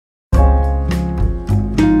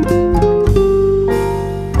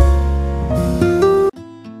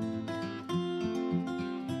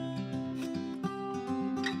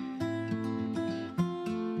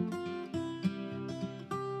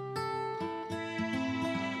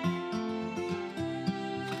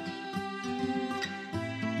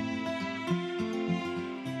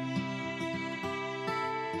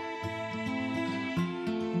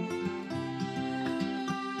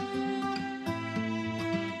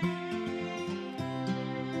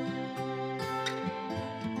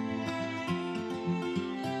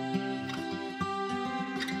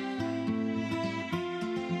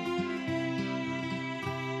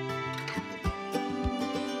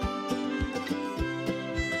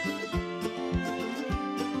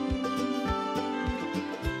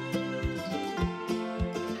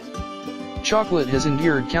Chocolate has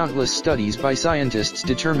endured countless studies by scientists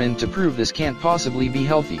determined to prove this can't possibly be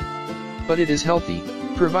healthy. But it is healthy,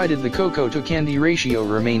 provided the cocoa-to-candy ratio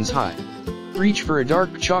remains high. Reach for a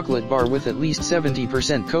dark chocolate bar with at least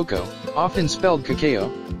 70% cocoa, often spelled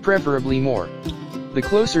cacao, preferably more. The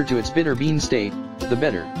closer to its bitter bean state, the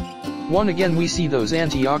better. Again we see those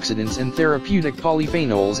antioxidants and therapeutic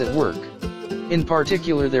polyphenols at work. In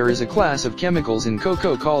particular there is a class of chemicals in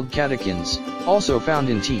cocoa called catechins, also found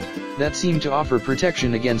in tea, that seem to offer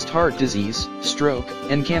protection against heart disease, stroke,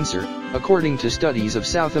 and cancer, according to studies of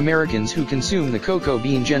South Americans who consume the cocoa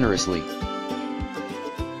bean generously.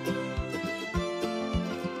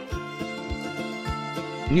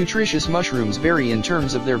 Nutritious mushrooms vary in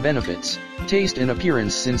terms of their benefits, taste and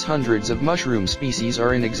appearance since hundreds of mushroom species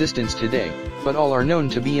are in existence today, but all are known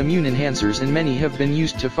to be immune enhancers and many have been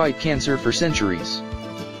used to fight cancer for centuries.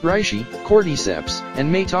 Reishi, cordyceps,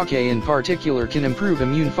 and maitake in particular can improve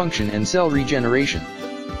immune function and cell regeneration.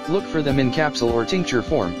 Look for them in capsule or tincture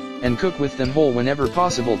form, and cook with them whole whenever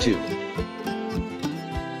possible too.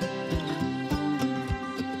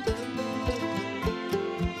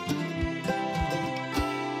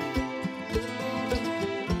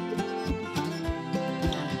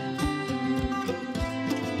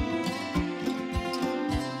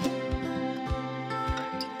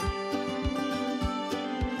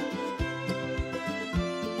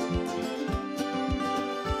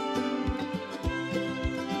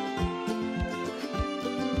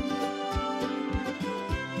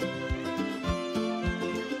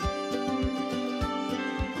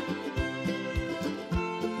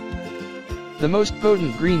 The most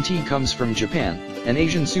potent green tea comes from Japan, and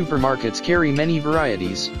Asian supermarkets carry many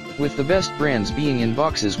varieties, with the best brands being in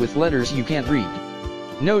boxes with letters you can't read.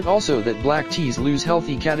 Note also that black teas lose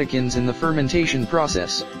healthy catechins in the fermentation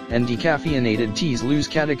process, and decaffeinated teas lose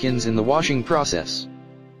catechins in the washing process.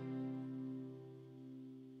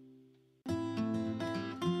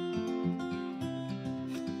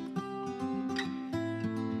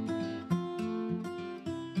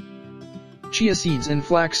 Chia seeds and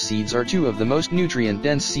flax seeds are two of the most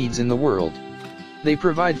nutrient-dense seeds in the world. They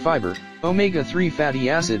provide fiber, omega-3 fatty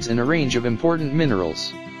acids and a range of important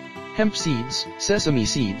minerals. Hemp seeds, sesame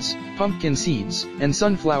seeds, pumpkin seeds, and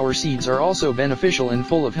sunflower seeds are also beneficial and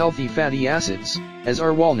full of healthy fatty acids, as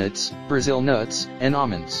are walnuts, Brazil nuts, and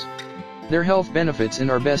almonds. Their health benefits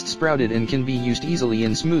are best sprouted and can be used easily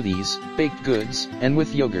in smoothies, baked goods, and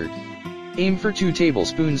with yogurt. Aim for 2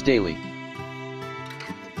 tablespoons daily.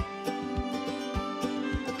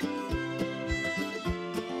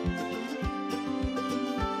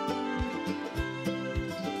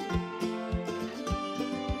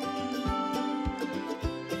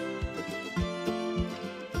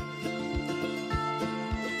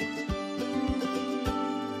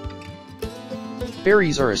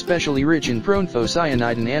 Berries are especially rich in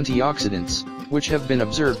proanthocyanide and antioxidants, which have been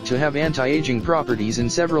observed to have anti-aging properties in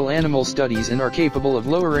several animal studies and are capable of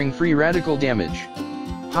lowering free radical damage.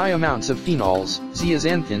 High amounts of phenols,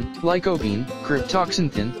 zeaxanthin, lycopene,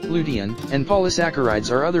 cryptoxanthin, lutein, and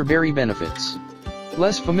polysaccharides are other berry benefits.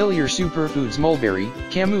 Less familiar superfoods mulberry,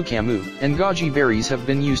 camu, and goji berries have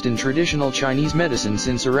been used in traditional Chinese medicine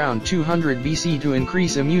since around 200 BC to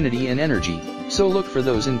increase immunity and energy, so look for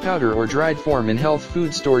those in powder or dried form in health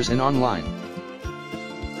food stores and online.